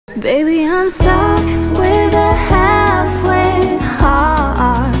Baby, I'm stuck with a halfway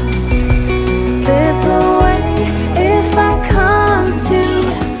heart. Slip away if I come too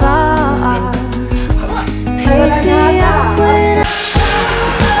far. Pick me up when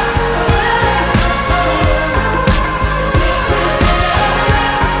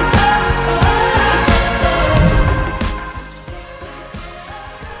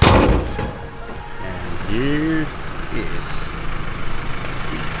Here is.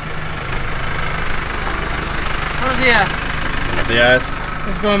 Buenos días. Buenos días.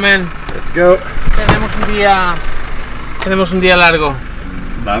 Let's go, man. Let's go. Tenemos un día largo.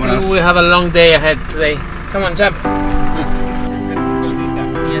 Vámonos. We have a long day ahead today. Come on, jump.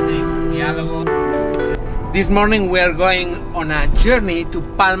 This morning we are going on a journey to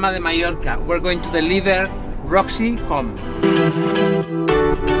Palma de Mallorca. We're going to deliver Roxy home.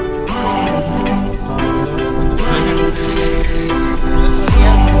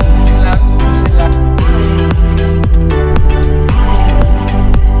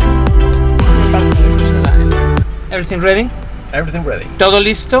 Everything ready? Everything ready. ¿Todo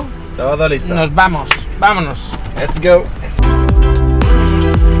listo? Todo listo. Nos vamos. Vámonos. Let's go.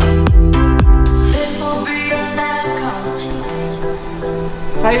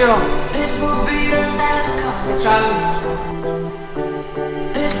 Jairo. ¿Qué tal?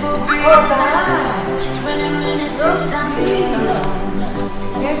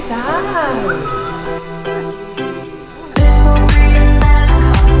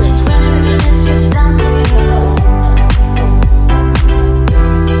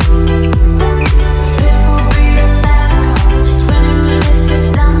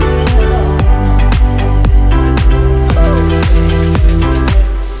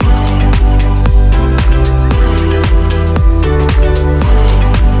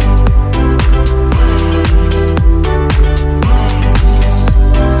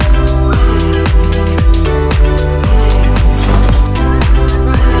 ¿Qué tal?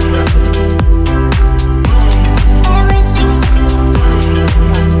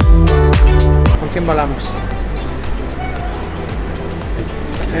 ¿Quién volamos?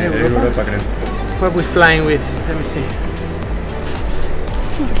 Europa, creo. Where are we flying with? Let me see.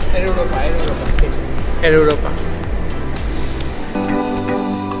 Air Europa, sí. Air Europa.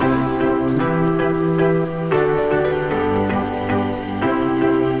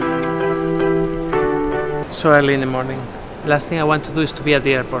 So early in the morning. Last thing I want to do is to be at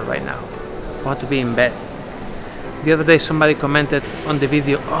the airport right now. I want to be in bed. The other day somebody commented on the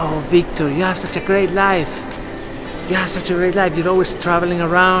video, "Oh, Victor, you have such a great life. You have such a great life. You're always traveling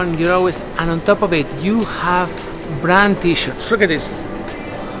around. You're always..." And on top of it, you have brand t-shirts. Look at this.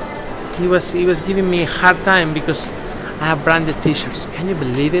 He was giving me a hard time because I have branded t-shirts. Can you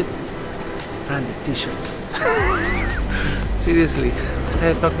believe it? Branded t-shirts. Seriously, what are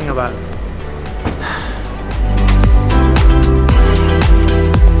you talking about?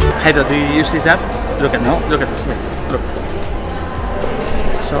 Jairo, do you use this app? Look at this, look at this, look.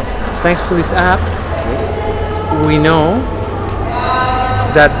 So, thanks to this app, we know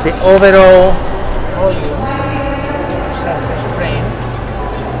that the overall volume of spraying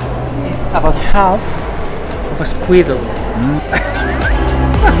is about half of a squirrel.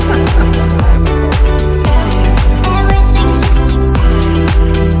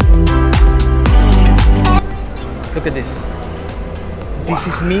 Look at this. This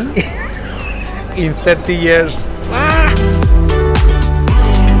is me in 30 years. Ah!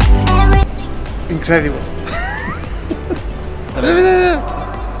 Incredible.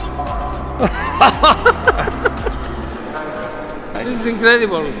 This is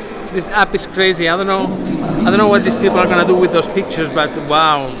incredible. This app is crazy. I don't know what these people are gonna do with those pictures, but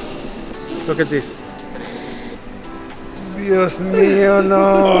wow. Look at this. Dios mío, no.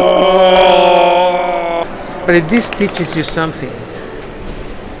 But if this teaches you something,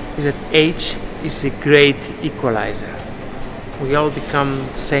 is that age is a great equalizer. We all become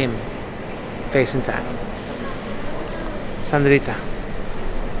the same face in time. Sandrita.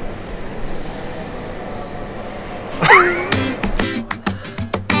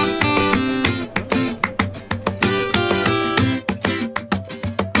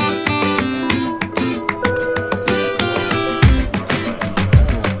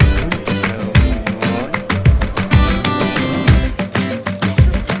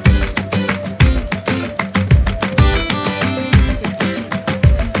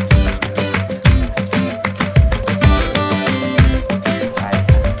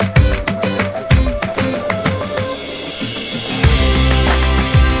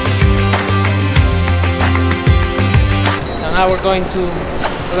 Now we're going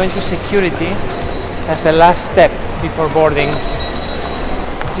to security as the last step before boarding.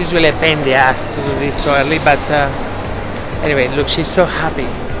 It's usually a pain in the ass to do this so early, but anyway, look, she's so happy.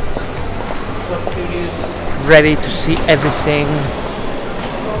 So curious, ready to see everything.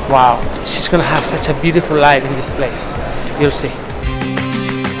 Wow, she's gonna have such a beautiful life in this place. You'll see.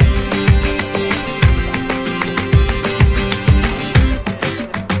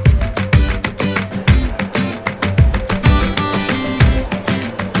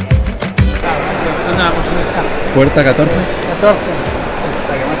 ¿Dónde está? Puerta 14. 14.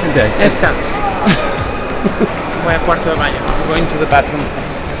 La que más gente hay. Esta. Voy al cuarto de baño. I'm going to the bathroom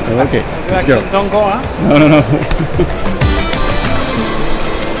first. Okay, let's go. Don't go, huh? No, no, no.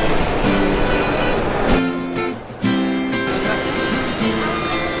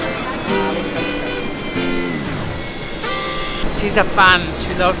 She's a fan,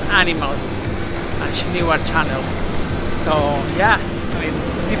 she loves animals, and she knew our channel. So yeah, I mean,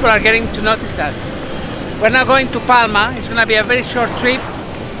 people are getting to notice us. We're now going to Palma. It's gonna be a very short trip.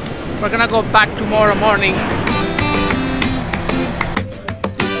 We're gonna go back tomorrow morning.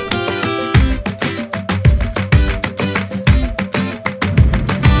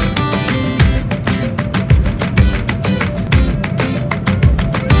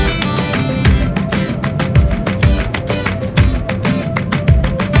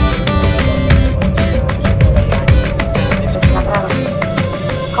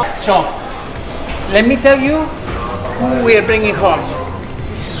 So, let me tell you who we are bringing home.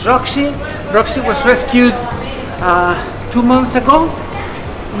 This is Roxy. Roxy was rescued 2 months ago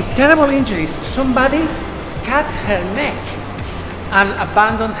with terrible injuries. Somebody cut her neck and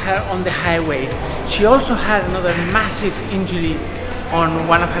abandoned her on the highway. She also had another massive injury on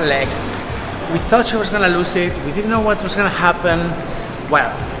one of her legs. We thought she was going to lose it. We didn't know what was going to happen.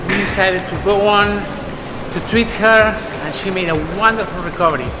 Well, we decided to go on to treat her, and she made a wonderful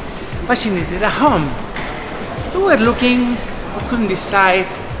recovery. But she needed a home. So we were looking, we couldn't decide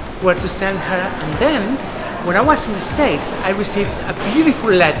where to send her, and then when I was in the States, I received a beautiful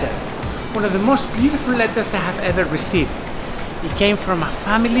letter. One of the most beautiful letters I have ever received. It came from a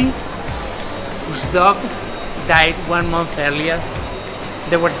family whose dog died 1 month earlier.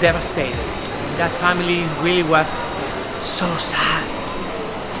 They were devastated. That family really was so sad.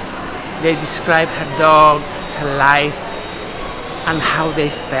 They described her dog, her life, and how they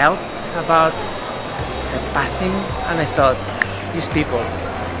felt about her passing, and I thought, these people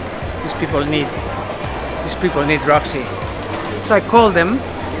need Roxy. So I called them,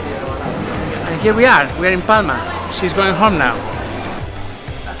 and here we are. We're in Palma. She's going home now.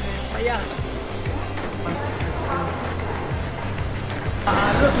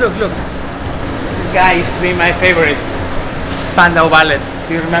 Look. This guy used to be my favorite, Spandau Ballet.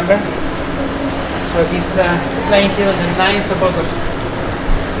 Do you remember? So he's playing here on the 9th of August.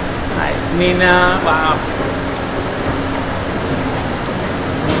 Nice, Nina, wow.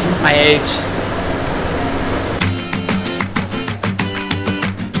 My age.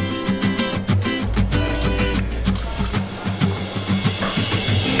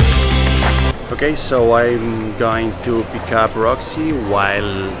 Okay, so I'm going to pick up Roxy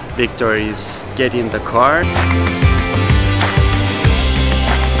while Viktor is getting the car.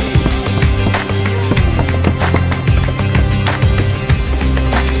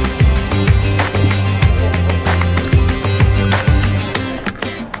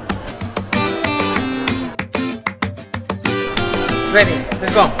 Ready,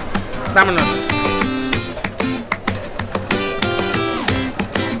 let's go. Vámonos.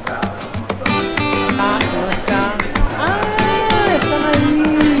 ¿Cómo está? ¡Ah! ¡Están ahí!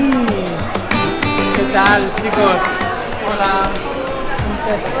 ¿Qué tal, chicos? Hola. ¿Cómo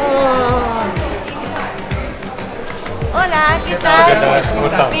estás? Oh. Hola, ¿qué tal? ¿Cómo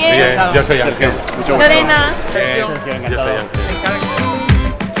estás? Bien. Yo soy Ángel. Mucho gusto. Lorena. Yo soy Ángel.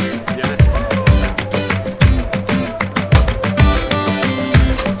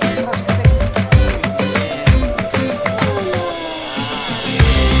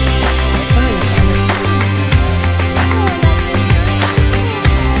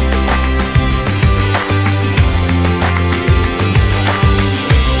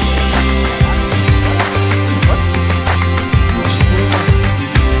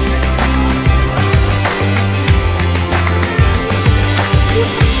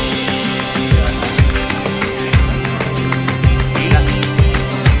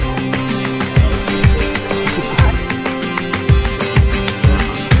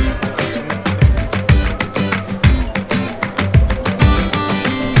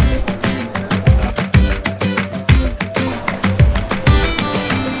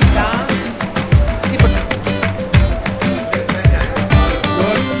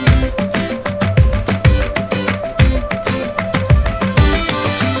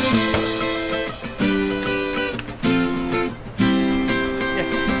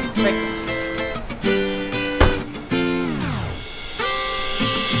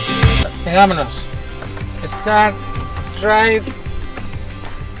 Venga, vámonos. Start, drive,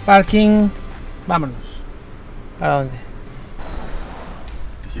 parking. Vámonos. ¿Para dónde?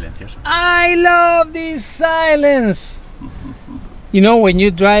 Silencioso. I love this silence. You know, when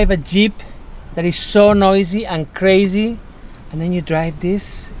you drive a Jeep that is so noisy and crazy, and then you drive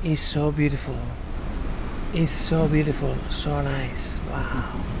this, it's so beautiful. It's so beautiful, so nice. Wow.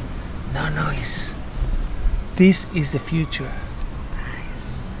 No noise. This is the future.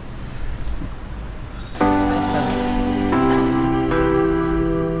 Nice. Ahí está.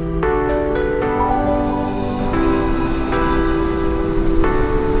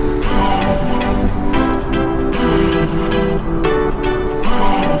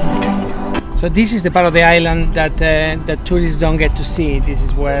 So this is the part of the island that that tourists don't get to see. This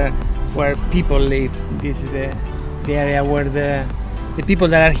is where people live. This is the area where the people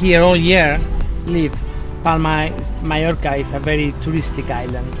that are here all year live. Mallorca is a very touristic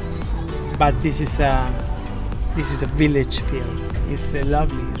island, but this is a village feel. It's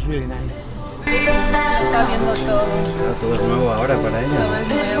lovely. It's really nice. Está viendo todo. Claro, todo es nuevo ahora para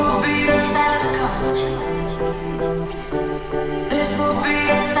ella.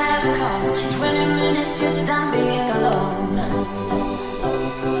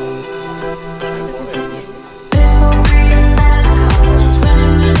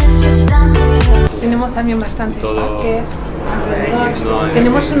 Tenemos también bastantes parques alrededor. No,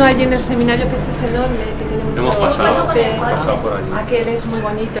 Tenemos uno allí en el seminario que es enorme, que tiene mucho Hemos pasado por allí. Aquel es muy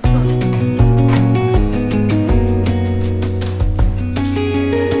bonito.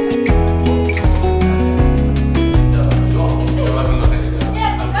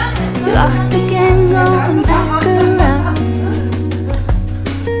 Lost again, going back around.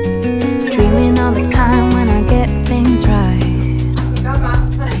 Dreaming of a time when I get things right.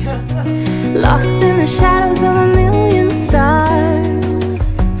 Lost in the shadows of a million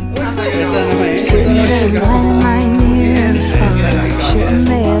stars. Shouldn't they light my near and far? Shouldn't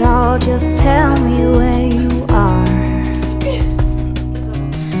they at all just tell me where you are?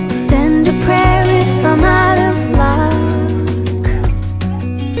 Send a prayer if I'm out of luck.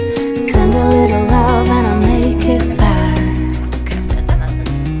 Send a little love and I'll make it back.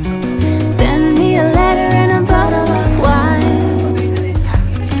 Send me a letter and a bottle of wine,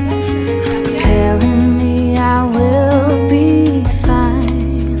 telling me I will be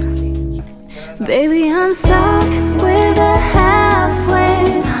fine. Baby, I'm stuck with a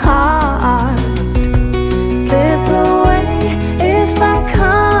halfway heart. Slip away if I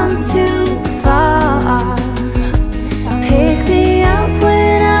come too far. Pick me up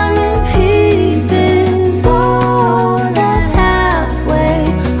when I'm in pieces. Oh, that halfway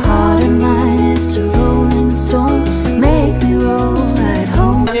heart of mine is a rolling stone. Make me roll right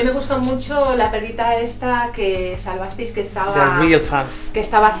home. A mí me gustó mucho la perrita esta que salvasteis, que The estaba real fans.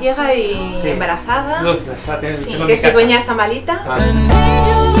 ciega y Sí. embarazada. Luz, la tengo Sí, en que mi su casa. dueña está malita. Ah.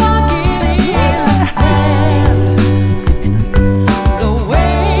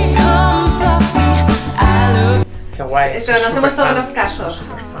 Qué guay. Conocemos todos los casos.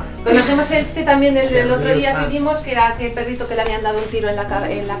 Conocemos este también el otro día que fans. vimos, que era aquel perrito que le habían dado un tiro en la cara,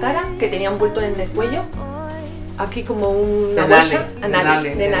 que tenía un bulto en el cuello, aquí como una bolsa,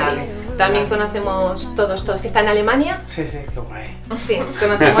 de Nali. También conocemos todos, que está en Alemania. Sí, sí, qué guay. Sí,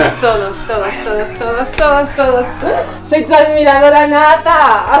 conocemos todos. ¡Soy tu admiradora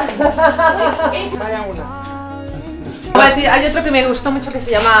nata! Vaya una. Hay otro que me gustó mucho que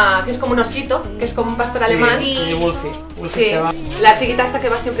se llama, que es como un osito, que es como un pastor alemán. Sí, Wolfie. Wolfie Sí, se va. la chiquita esta que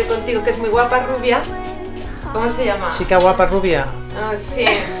va siempre contigo, que es muy guapa, rubia. ¿Cómo se llama? Chica guapa rubia. Ah, sí,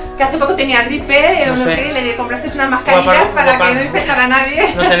 que hace poco tenía gripe, No no sé. sé, le compraste unas mascarillas para guapa. que no infectara a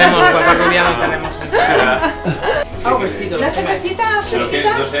nadie. No tenemos guapa rubia, no tenemos. Ah, vestido. ¿Una cervecita Lo que,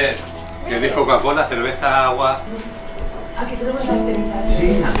 fresquita? no sé, que es Coca-Cola, cerveza, agua. Aquí tenemos las cenizas.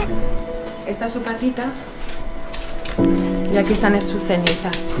 Sí. Esta es su patita. Y aquí están sus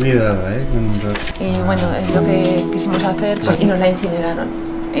cenizas. Cuidado, con Roxy. Y bueno, es lo que quisimos hacer y nos la incineraron.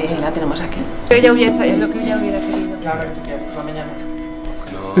 La tenemos aquí. Lo que ella hubiera querido. Claro, que tú quieras, por la mañana.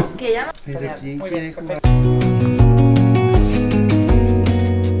 No. ¿Qué llama? Pero ¿quién Muy quiere bien, jugar?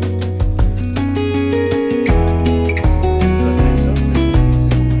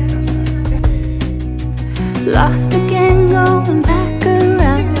 Lost again, going back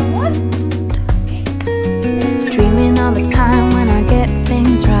around. Dreaming of a time when I get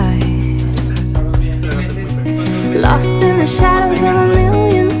things right. Lost in the shadows of a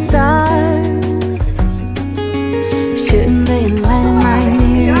million stars. Shouldn't they enlighten my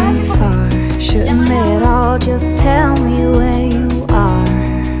near and far? Shouldn't they at all just tell me where you are?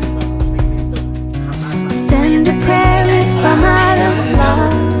 Send a prayer if I'm out of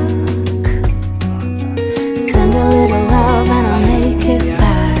luck.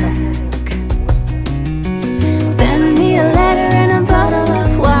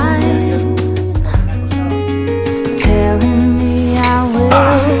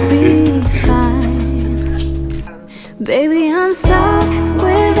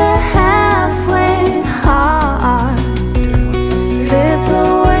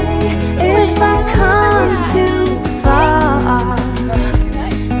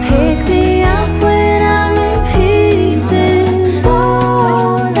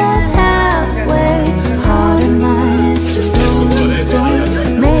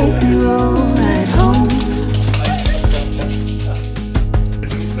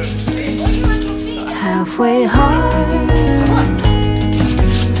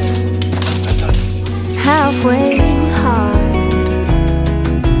 halfway hard.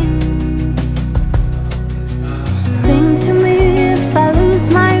 Sing to me if I lose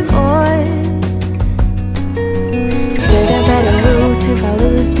my voice. Said I better root if I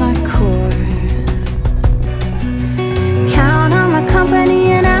lose my course. Count on my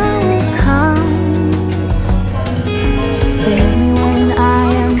company and I will come. Save me when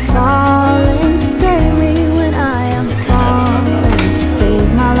I am falling. Save me when I am falling.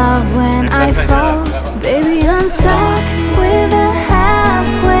 Save my love when I fall. Baby, I'm stuck with a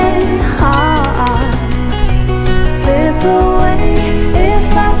halfway heart. Slip away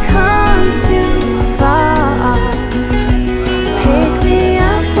if I come too far. Pick me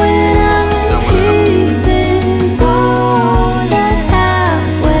up when I'm in pieces. Oh, that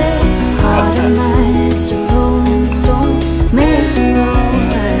halfway heart of mine is a rolling stone. Make me roll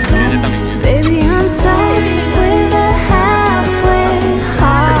right home. Baby, I'm stuck with a halfway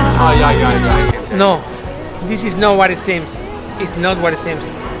heart. No, this is not what it seems. It's not what it seems.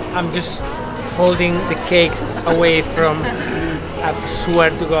 I'm just holding the cakes away from. I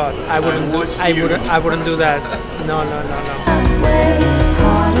swear to God, I wouldn't do that. No. Halfway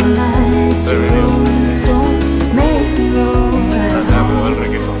heart of mine is a rolling stone. Make me roll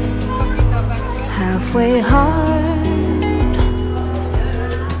right home. Halfway hard.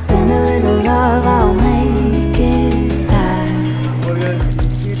 Send a little love, I'll make it back.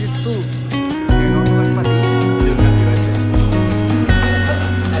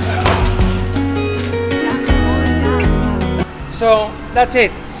 So that's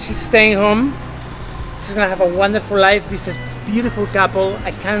it. She's staying home. She's gonna have a wonderful life. This is a beautiful couple.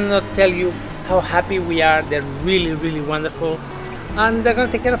 I cannot tell you how happy we are. They're really, really wonderful, and they're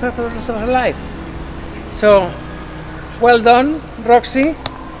gonna take care of her for the rest of her life. So, well done, Roxy.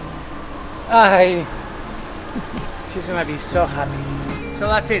 She's gonna be so happy. So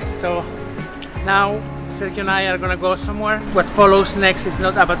that's it. So now Sergio and I are gonna go somewhere. What follows next is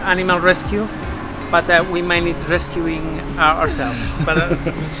not about animal rescue, but we might need rescuing ourselves. But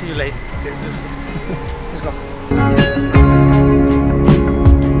we'll see you later. Okay, we'll see. Let's go.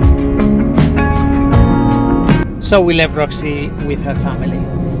 So we left Roxy with her family.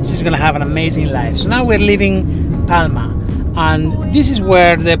 She's gonna have an amazing life. So now we're leaving Palma, and this is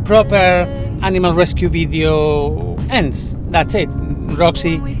where the proper animal rescue video ends. That's it.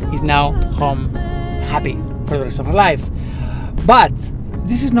 Roxy is now home, happy for the rest of her life. But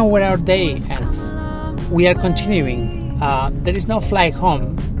this is not where our day ends. We are continuing. There is no flight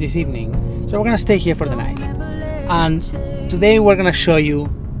home this evening, so we're gonna stay here for the night. And today we're gonna show you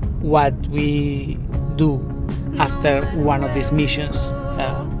what we do after one of these missions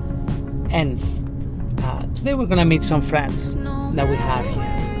ends. Today we're gonna meet some friends that we have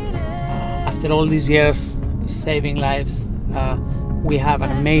here. After all these years saving lives, we have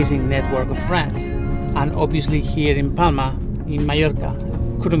an amazing network of friends, and obviously here in Palma, in Mallorca,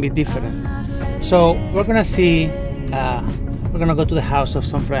 couldn't be different. So we're gonna see, we're gonna go to the house of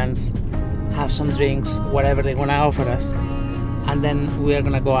some friends, have some drinks, whatever they wanna offer us, and then we are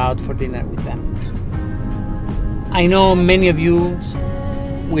gonna go out for dinner with them. I know many of you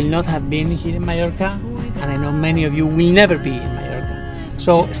will not have been here in Mallorca, and I know many of you will never be in Mallorca.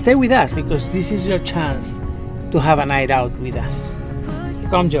 So stay with us, because this is your chance to have a night out with us.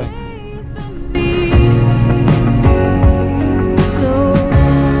 Come join us.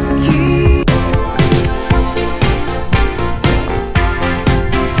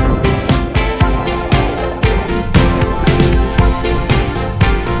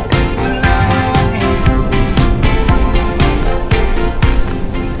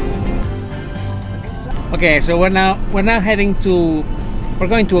 Okay, so we're now heading to, we're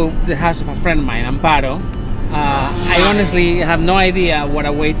going to the house of a friend of mine, Amparo. I honestly have no idea what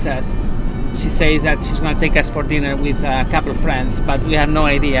awaits us. She says that she's going to take us for dinner with a couple of friends, but we have no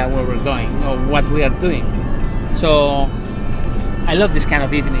idea where we're going or what we are doing. So I love this kind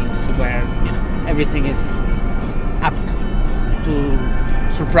of evenings where, you know, everything is up to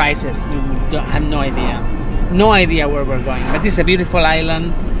surprises. You have no idea where we're going. But this is a beautiful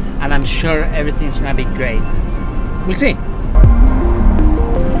island, and I'm sure everything's gonna be great. We'll see.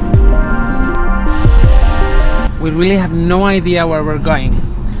 We really have no idea where we're going.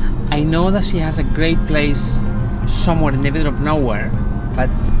 I know that she has a great place somewhere in the middle of nowhere, but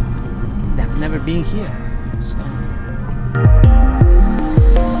they've never been here. So.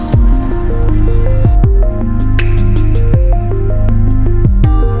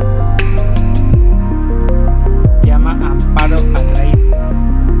 Llama Amparo Agraí.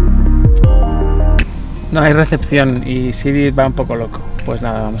 No hay recepción y Siri va un poco loco. Pues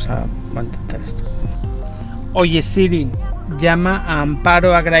nada, vamos a intentar esto. Oye Siri, llama a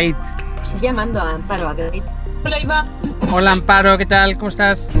Amparo Agraí. Llamando a Amparo a Grit. Hola, Iva. Hola, Amparo, ¿qué tal? ¿Cómo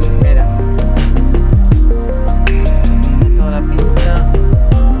estás? Mira. Toda la pinta.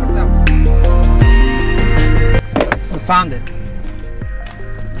 We found it.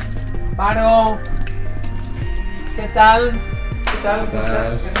 Amparo. ¿Qué tal? ¿Qué tal? ¿Cómo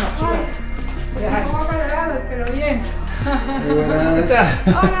estás? ¿Cómo valorados? Pero bien. Muy buenas.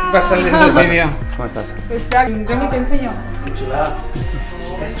 Va a salir el vídeo. ¿Cómo estás? Espera, ven y te enseño. Qué chulada.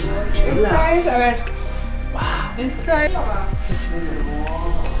 Esta es, a ver. Esta es.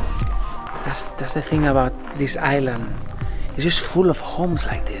 That's the thing about this island. It's just full of homes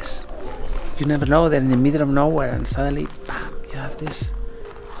like this. You never know, they're in the middle of nowhere and suddenly, bam, you have this.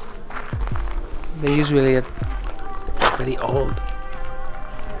 They're usually very old.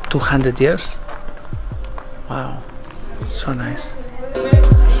 200 years. Wow, so nice.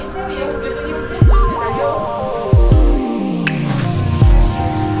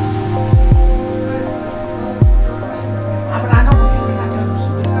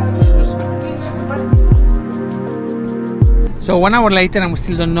 So 1 hour later and we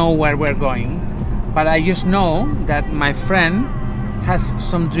still don't know where we're going, but I just know that my friend has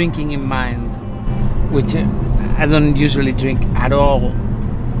some drinking in mind, which I don't usually drink at all,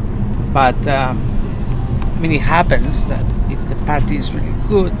 but I mean it happens that if the party is really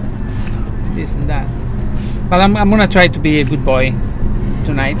good, this and that, but I'm gonna try to be a good boy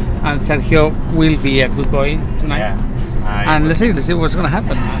tonight, and Sergio will be a good boy tonight. Yeah, And let's see what's gonna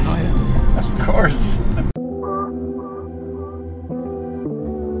happen. I have no idea. Of course.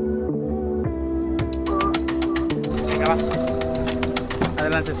 Venga, va.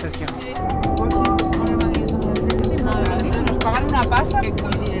 Adelante, Sergio. Nos pagan una pasta,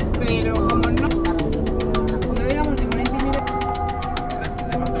 pero como no digamos ninguna intimidad.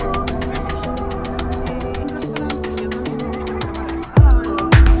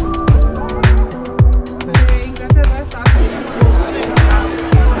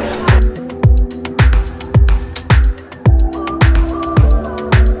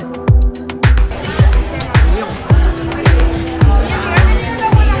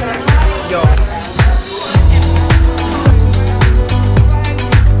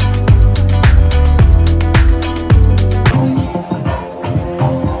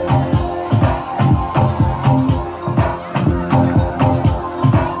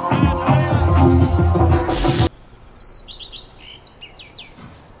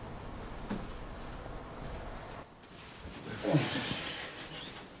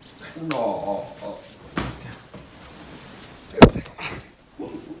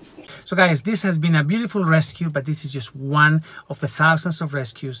 So guys, this has been a beautiful rescue, but this is just one of the thousands of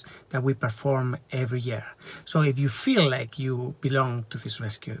rescues that we perform every year. So if you feel like you belong to this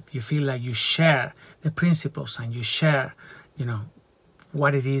rescue, if you feel like you share the principles and you share, you know,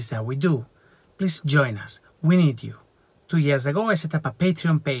 what it is that we do, please join us. We need you. 2 years ago, I set up a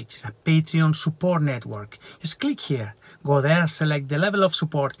Patreon page. It's a Patreon support network. Just click here, go there, select the level of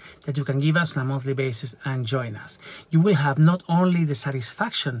support that you can give us on a monthly basis and join us. You will have not only the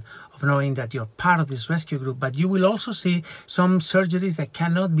satisfaction of knowing that you're part of this rescue group, but you will also see some surgeries that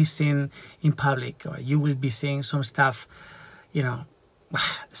cannot be seen in public, or you will be seeing some stuff, you know,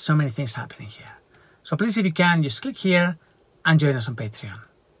 so many things happening here. So please, if you can, just click here and join us on Patreon.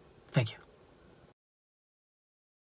 Thank you.